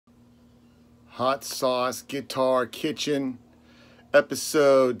Hot Sauce Guitar Kitchen,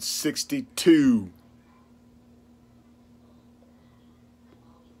 episode 62.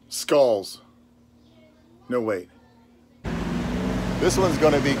 Skulls. No, wait. This one's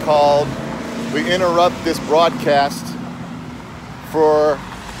going to be called, we interrupt this broadcast for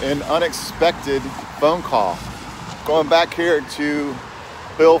an unexpected phone call. Going back here to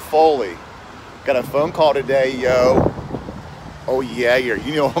Bill Foley. Got a phone call today, yo. Oh yeah,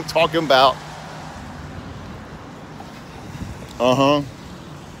 you know what I'm talking about.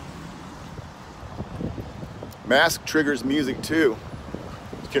 Mask triggers music too.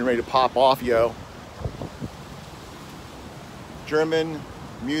 It's getting ready to pop off, yo. German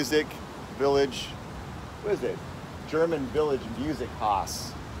Music Village. What is it? German Village Music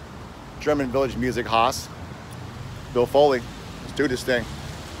Haus. German Village Music Haus. Bill Foley. Let's do this thing.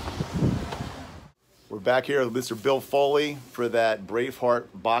 We're back here with Mr. Bill Foley for that Braveheart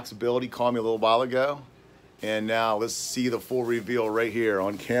box build he called me a little while ago. And now let's see the full reveal right here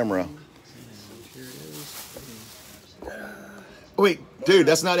on camera. Wait, dude,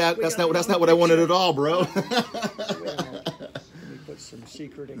 that's not what I wanted at all, bro. Let me put some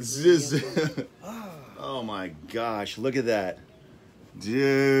secret ingredients. Oh my gosh, look at that.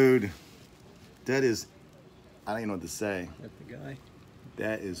 Dude. That is, I don't even know what to say. That's the guy.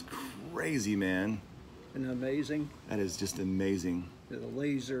 That is crazy, man. Isn't that amazing? That is just amazing. The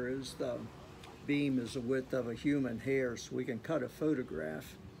laser is the beam is the width of a human hair, so we can cut a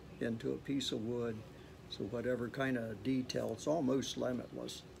photograph into a piece of wood. So whatever kind of detail, it's almost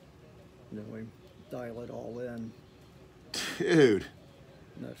limitless. And then we dial it all in. Dude.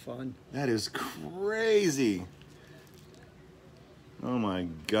 Isn't that fun? That is crazy. Oh my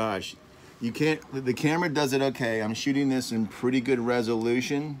gosh. You can't, the camera does it okay. I'm shooting this in pretty good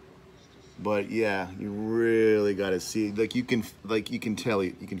resolution. But yeah, you really got to see, like you can tell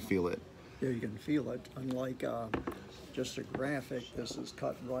it, you can feel it. Yeah, you can feel it. Unlike just a graphic, this is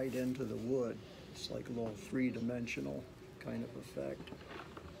cut right into the wood. It's like a little three-dimensional kind of effect.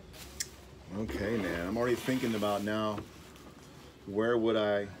 Okay, man. I'm already thinking about now, where would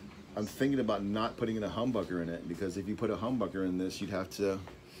I'm thinking about not putting in a humbucker in it, because if you put a humbucker in this, you'd have to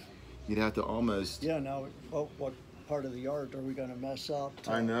almost... Yeah, now, what part of the art are we going to mess up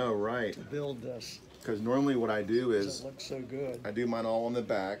I know, right. to build this? Because normally what I do is... It looks so good. I do mine all on the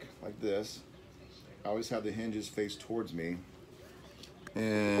back, like this. I always have the hinges face towards me.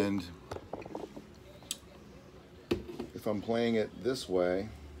 And if I'm playing it this way,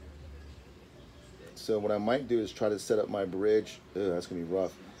 so what I might do is try to set up my bridge. Ugh, that's gonna be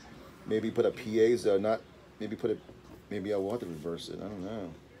rough. Maybe put a piezo, maybe I will have to reverse it. I don't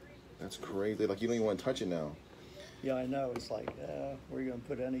know. That's crazy. Like, you don't even want to touch it now. Yeah, I know. It's like, where are you going to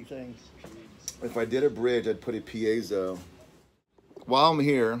put anything? If I did a bridge, I'd put a piezo. While I'm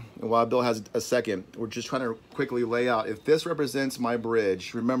here, and while Bill has a second, we're just trying to quickly lay out. If this represents my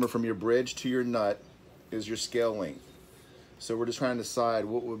bridge, remember, from your bridge to your nut is your scale length. So we're just trying to decide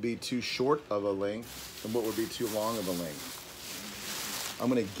what would be too short of a length and what would be too long of a length. I'm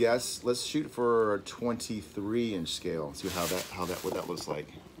gonna guess, let's shoot for a 23-inch scale. See what that looks like.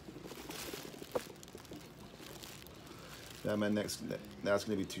 That's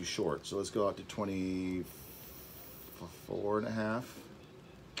gonna be too short. So let's go out to 24 and a half.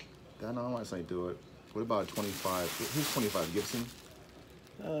 That no, I might do it. What about 25? Who's 25? Gibson?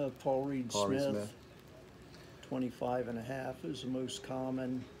 Paul Reed Smith. 25 and a half is the most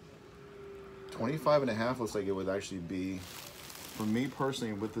common. 25 and a half looks like it would actually be, for me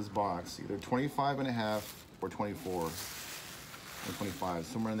personally, with this box, either 25 and a half or 24 or 25.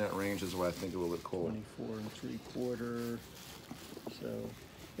 Somewhere in that range is what I think it will look cool. 24 and 3/4. So,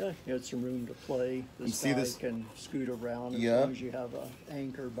 yeah, you had some room to play. This guy can scoot around as long as you have an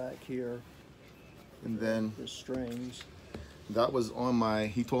anchor back here. And then the strings. That was on my,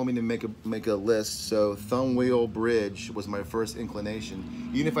 he told me to make a list, so thumb wheel bridge was my first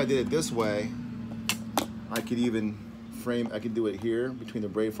inclination. Even if I did it this way, I could even I could do it here between the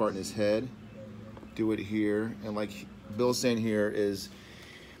Braveheart and his head, do it here, and like Bill's saying here is,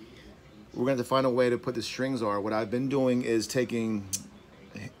 we're going to have to find a way to put the strings are. What I've been doing is taking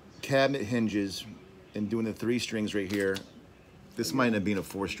cabinet hinges and doing the 3 strings right here. This might end up being a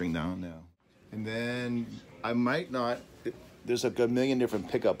 4-string now, no. And then I might not, there's like a million different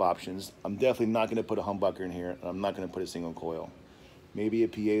pickup options. I'm definitely not gonna put a humbucker in here, and I'm not gonna put a single coil. Maybe a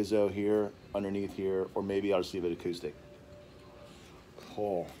piezo here, underneath here, or maybe I'll just leave it acoustic.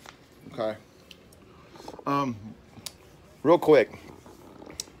 Oh, okay. Real quick.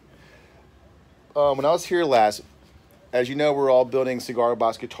 When I was here last, as you know, we're all building cigar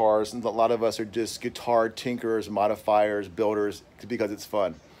box guitars, and a lot of us are just guitar tinkerers, modifiers, builders, because it's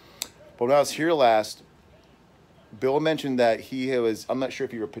fun. But when I was here last, Bill mentioned that he was, I'm not sure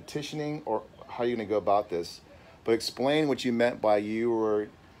if you were petitioning or how you're going to go about this, but explain what you meant by you were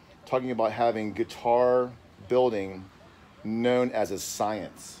talking about having guitar building known as a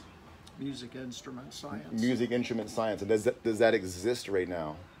science. Music instrument science. Music instrument science. And does that exist right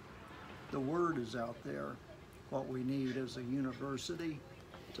now? The word is out there. What we need is a university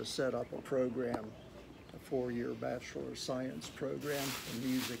to set up a program, a 4-year Bachelor of Science program in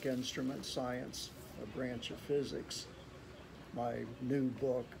music instrument science, a branch of physics. My new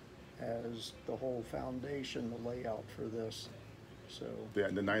book has the whole foundation, the layout for this. So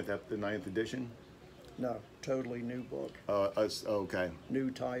The ninth edition? no, totally new book. Okay. New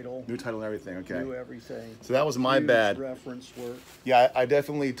title. New title and everything. Okay. New everything. So that was my Huge bad. reference work. Yeah, I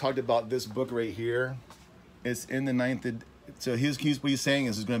definitely talked about this book right here. It's in the ninth. So what he's saying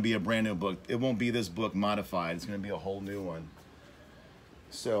is it's going to be a brand new book. It won't be this book modified. It's going to be a whole new one.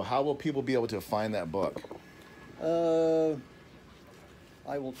 So how will people be able to find that book? I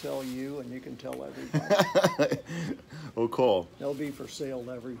will tell you, and you can tell everybody. Oh, cool. They'll be for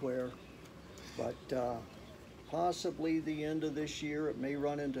sale everywhere. But possibly the end of this year. It may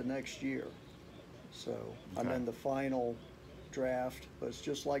run into next year. So I'm Okay. in the final draft, but it's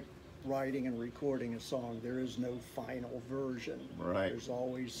just like writing and recording a song. There is no final version. Right. There's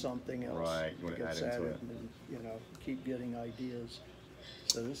always something else Right. You want to gets add into added, it. and keep getting ideas.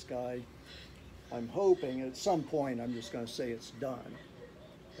 So this guy, I'm hoping at some point I'm just going to say it's done,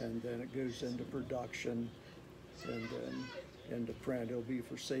 and then it goes into production, and then into print. It'll be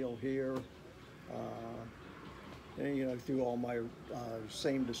for sale here, and through all my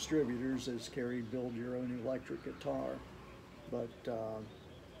same distributors as carry Build Your Own Electric Guitar, but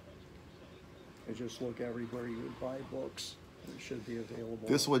I just look everywhere you would buy books. It should be available.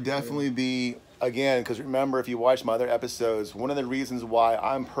 This would definitely be, again, because remember, if you watch my other episodes, one of the reasons why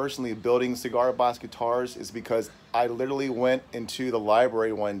I'm personally building cigar box guitars is because I literally went into the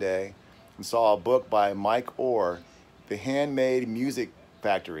library one day and saw a book by Mike Orr, The Handmade Music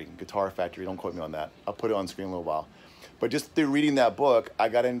Factory, Guitar Factory. Don't quote me on that. I'll put it on screen in a little while. But just through reading that book, I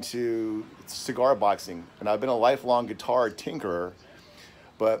got into cigar boxing, and I've been a lifelong guitar tinkerer.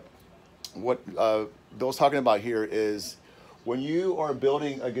 But what Bill's talking about here is when you are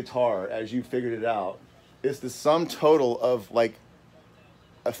building a guitar, as you figured it out, it's the sum total of like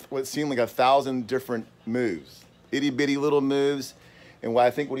what seemed like 1,000 different moves, itty bitty little moves. And what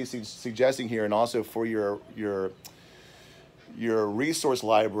I think what he's suggesting here, and also for your resource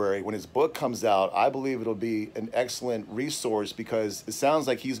library, when his book comes out, I believe it'll be an excellent resource, because it sounds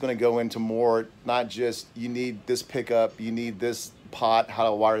like he's going to go into more, not just you need this pickup, you need this pot, how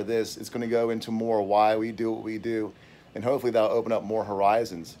to wire this. It's going to go into more why we do what we do, and hopefully that'll open up more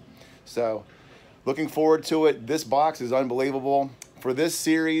horizons. So looking forward to it. This box is unbelievable. For this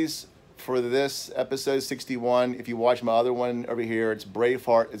series, for this episode 61, if you watch my other one over here, it's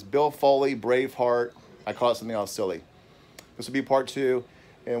Braveheart. It's Bill Foley, Braveheart. I call it something else silly. This will be part 2.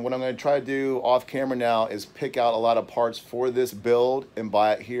 And what I'm going to try to do off camera now is pick out a lot of parts for this build and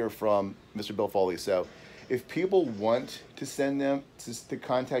buy it here from Mr. Bill Foley. So if people want to send them to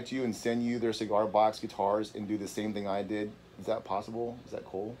contact you and send you their cigar box guitars and do the same thing I did, is that possible? Is that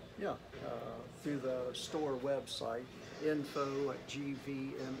cool? Yeah, through the store website,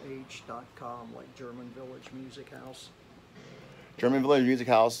 info@gvmh.com, like German Village Music House. German Village Music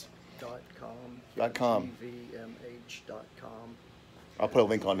House. .com. gvmh.com. I'll put a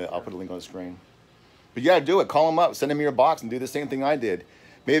link on it. I'll put a link on the screen. But yeah, do it. Call them up. Send them your box and do the same thing I did.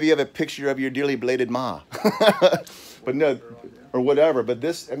 Maybe you have a picture of your dearly belated ma. But no, or whatever. But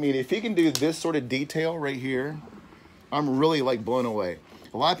this, I mean, if he can do this sort of detail right here, I'm really like blown away.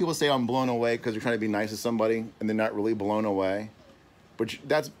 A lot of people say I'm blown away because they're trying to be nice to somebody and they're not really blown away. But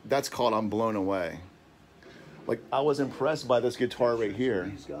that's called I'm blown away. Like, I was impressed by this guitar right here.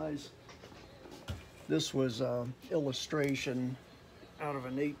 These guys. This was an illustration out of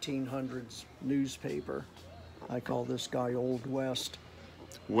an 1800s newspaper. I call this guy Old West.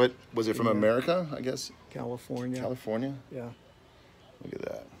 What was it from? Yeah. America, I guess? California. California? Yeah. Look at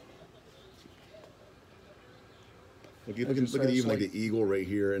that. Look Look at at even like like the eagle right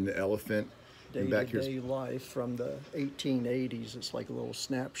here and the elephant. And back here's Day-to-day life from the 1880s. It's like a little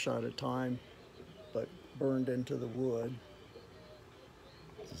snapshot of time, but burned into the wood.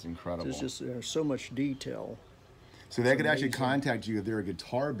 this is incredible. There's so much detail. So they could actually amazing. contact you if they're a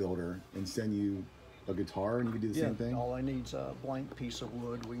guitar builder and send you a guitar, and you can do the same thing? All I need is a blank piece of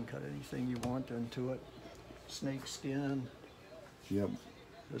wood. We can cut anything you want into it. Snake skin. Yep.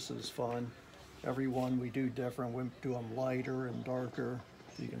 This is fun. Every one we do different. We do them lighter and darker.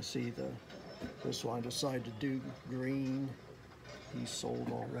 You can see this one I decided to do green. He's sold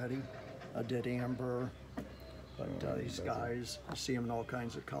already. I did amber. But these guys, I see them in all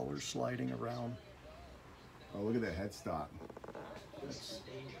kinds of colors sliding around. Oh, look at that headstock. That's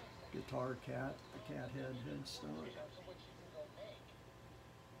guitar cat, the cat head headstock.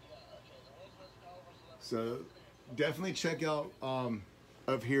 So definitely check out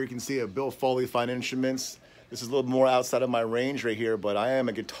up here. You can see a Bill Foley Fine Instruments. This is a little more outside of my range right here, but I am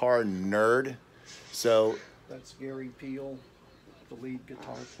a guitar nerd. So that's Gary Peel, the lead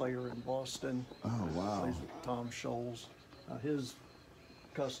guitar player in Boston. Oh, wow. Plays with Tom Scholes. His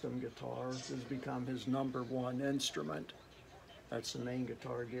custom guitar has become his #1 instrument. That's the main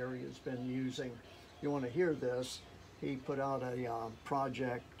guitar Gary has been using. You want to hear this? He put out a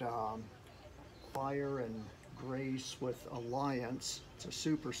project, Fire and Grace with Alliance. It's a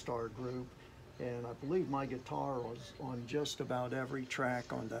superstar group. And I believe my guitar was on just about every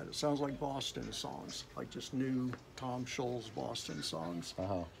track on that. It sounds like Boston songs, like just new Tom Scholes Boston songs.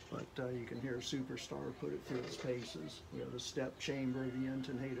 But you can hear Superstar put it through its paces. We have the step chamber, the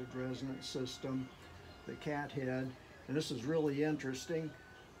intonated resonance system, the cat head. And this is really interesting.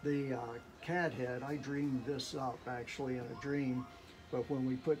 The cat head, I dreamed this up actually in a dream. But when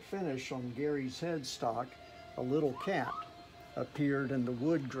we put finish on Gary's headstock, a little cat appeared in the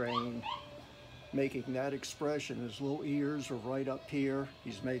wood grain, making that expression. His little ears are right up here.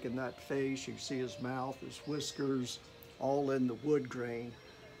 He's making that face. You see his mouth, his whiskers, all in the wood grain.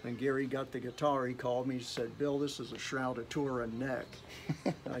 And Gary got the guitar. He called me. He said, "Bill, this is a Shroud of Turin neck."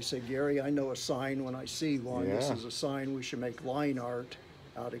 And I said, "Gary, I know a sign when I see one. Yeah. This is a sign we should make line art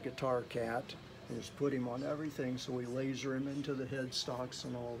out of Guitar Cat." And just put him on everything. So we laser him into the headstocks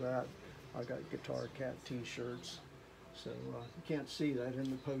and all that. I got Guitar Cat t-shirts. So you can't see that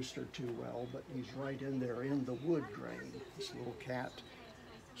in the poster too well, but he's right in there in the wood grain, this little cat.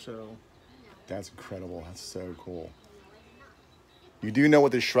 So that's incredible. That's so cool. You do know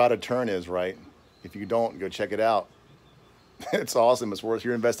what the Shroud of Turin is, right? If you don't, go check it out. It's awesome. It's worth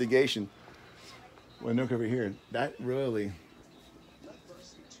your investigation. Well, look over here. That really...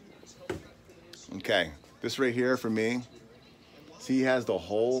 Okay, this right here for me. See, he has the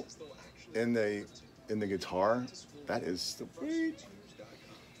hole in the guitar. That is sweet.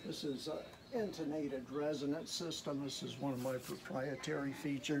 This is an intonated resonance system. This is one of my proprietary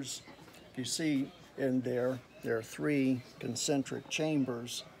features. You see in there are 3 concentric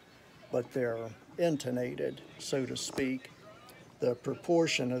chambers, but they're intonated, so to speak. The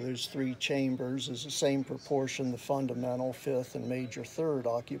proportion of those 3 chambers is the same proportion the fundamental 5th and major 3rd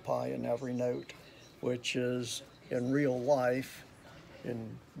occupy in every note, which is in real life,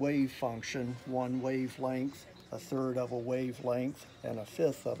 in wave function, 1 wavelength, 1/3 of a wavelength, and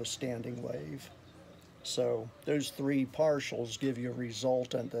 1/5 of a standing wave. So those 3 partials give you a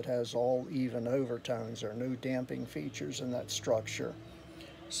resultant that has all even overtones. There are no damping features in that structure.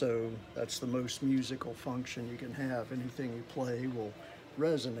 So that's the most musical function you can have. Anything you play will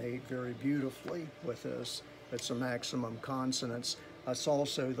resonate very beautifully with this. It's a maximum consonance. That's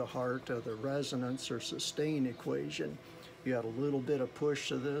also the heart of the resonance or sustain equation. You add a little bit of push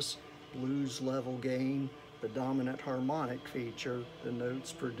to this, blues level gain, the dominant harmonic feature, the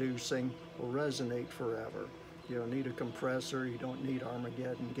notes producing will resonate forever. You don't need a compressor, you don't need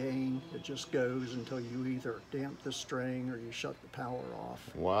Armageddon gain. It just goes until you either damp the string or you shut the power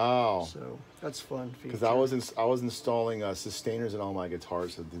off. Wow. So that's fun feature. Because I was installing sustainers in all my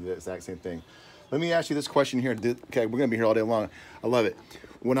guitars to do the exact same thing. Let me ask you this question here. Okay, we're gonna be here all day long. I love it.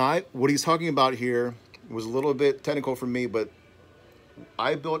 What he's talking about here was a little bit technical for me, but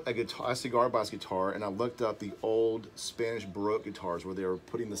I built a cigar box guitar, and I looked up the old Spanish Baroque guitars where they were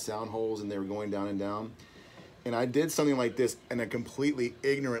putting the sound holes and they were going down and down. And I did something like this in a completely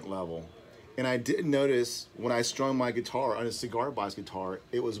ignorant level. And I didn't notice when I strung my guitar on a cigar box guitar,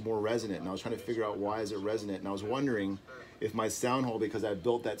 it was more resonant. And I was trying to figure out why is it resonant. And I was wondering if my sound hole, because I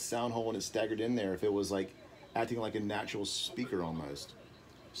built that sound hole and it staggered in there, if it was like acting like a natural speaker almost.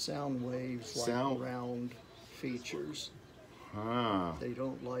 Sound waves like round features. They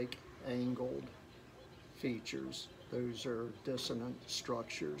don't like angled features. Those are dissonant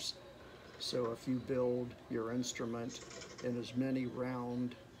structures. So if you build your instrument in as many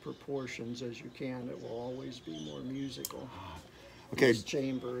round proportions as you can, it will always be more musical. Okay. This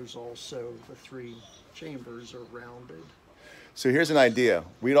chamber is also, the 3 chambers are rounded. So here's an idea.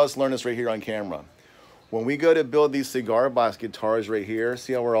 We just learned this right here on camera. When we go to build these cigar box guitars right here,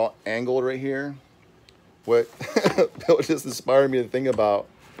 see how we're all angled right here? What Bill just inspired me to think about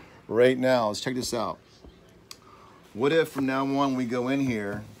right now. Let's check this out. What if from now on we go in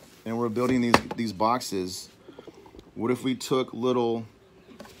here and we're building these boxes? What if we took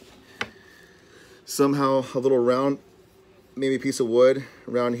somehow a little round maybe a piece of wood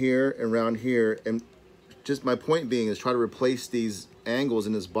around here and around here. And just my point being is try to replace these angles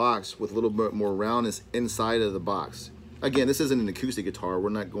in this box with a little bit more roundness inside of the box. Again, this isn't an acoustic guitar. We're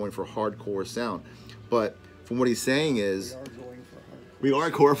not going for hardcore sound. But from what he's saying is, we are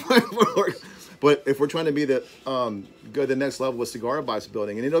going for hardcore. But if we're trying to be the go to the next level with cigar box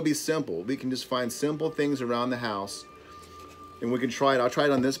building, and it'll be simple. We can just find simple things around the house, and we can try it. I'll try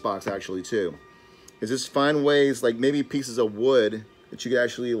it on this box actually too. Is just find ways, like maybe pieces of wood that you could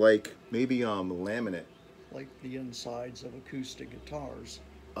actually like maybe laminate. Like the insides of acoustic guitars.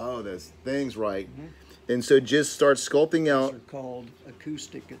 Oh, that's things, right. And so just start sculpting out. Those are called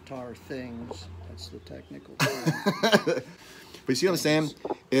acoustic guitar things. That's the technical term. But you see what I'm saying?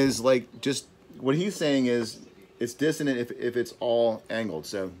 Is like just what he's saying is it's dissonant if it's all angled.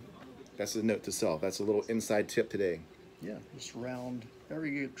 So that's a note to self. That's a little inside tip today. Yeah, just round.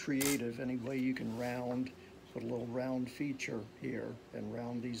 Very creative. Any way you can round, put a little round feature here and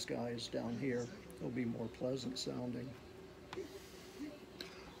round these guys down here. They'll be more pleasant sounding.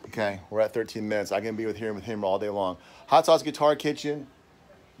 Okay, we're at 13 minutes. I can be with him all day long. Hot Sauce Guitar Kitchen,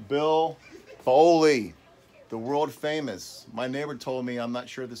 Bill Foley, the world famous. My neighbor told me, I'm not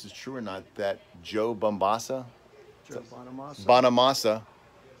sure if this is true or not, that Joe Bonamassa, Joe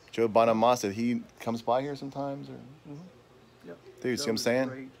Bonamassa, he comes by here sometimes? Or? Yep. Dude, see what I'm saying?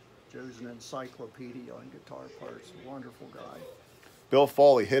 Great. Joe's an encyclopedia on guitar parts. Wonderful guy. Bill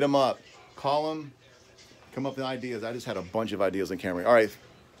Foley, hit him up. Call him. Come up with ideas. I just had a bunch of ideas on camera. All right.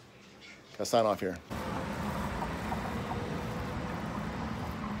 Gotta sign off here.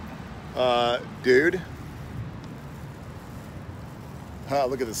 Dude.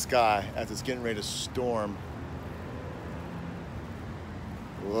 Look at the sky as it's getting ready to storm.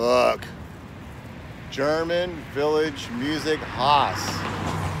 Look. German Village Music Haas.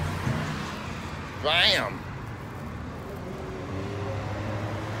 Bam!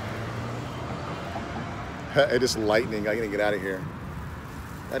 It is lightning. I gotta get out of here.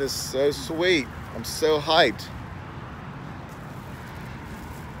 That is so sweet. I'm so hyped.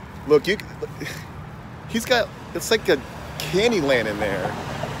 Look, he's got, it's like a candy land in there.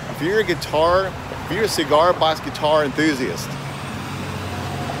 If you're a cigar box guitar enthusiast,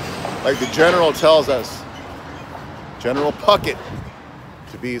 like the general tells us, General Puckett,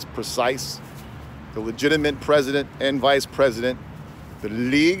 to be as precise, the legitimate president and vice president, the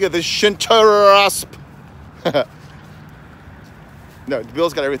League of the Shintarasp. No,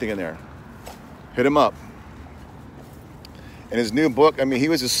 Bill's got everything in there. Hit him up. And his new book, I mean, he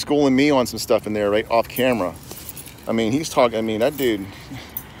was just schooling me on some stuff in there, right off camera. I mean, he's talking, I mean, that dude,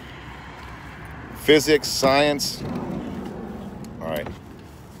 physics, science. All right,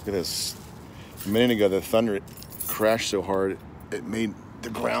 look at this. A minute ago, the thunder crashed so hard, it made the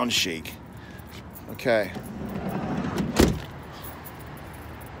ground shake. Okay.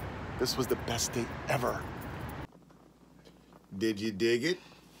 This was the best day ever. Did you dig it?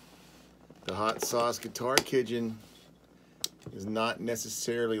 The Hot Sauce Guitar Kitchen is not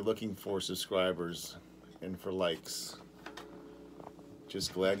necessarily looking for subscribers and for likes.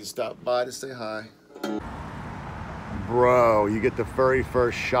 Just glad you stopped by to say hi. Bro, you get the very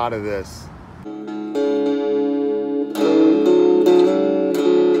first shot of this. But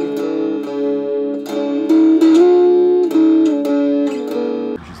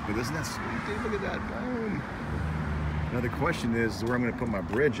isn't that sweet, dude? Look at that. Boom. Now the question is where I'm going to put my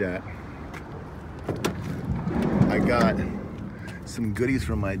bridge at. I got some goodies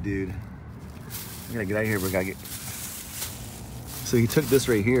from my dude. I gotta get out of here, but I gotta get. So he took this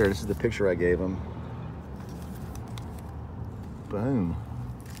right here. This is the picture I gave him. Boom.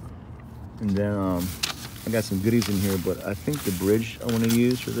 And then I got some goodies in here, but I think the bridge I want to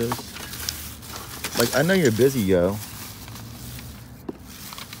use for this. Like, I know you're busy, yo.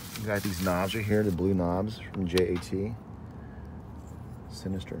 You got these knobs right here, the blue knobs from JAT.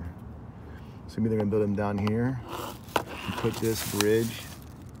 Sinister. So maybe they're gonna build them down here and put this bridge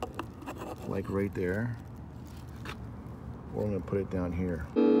like right there. Or I'm gonna put it down here.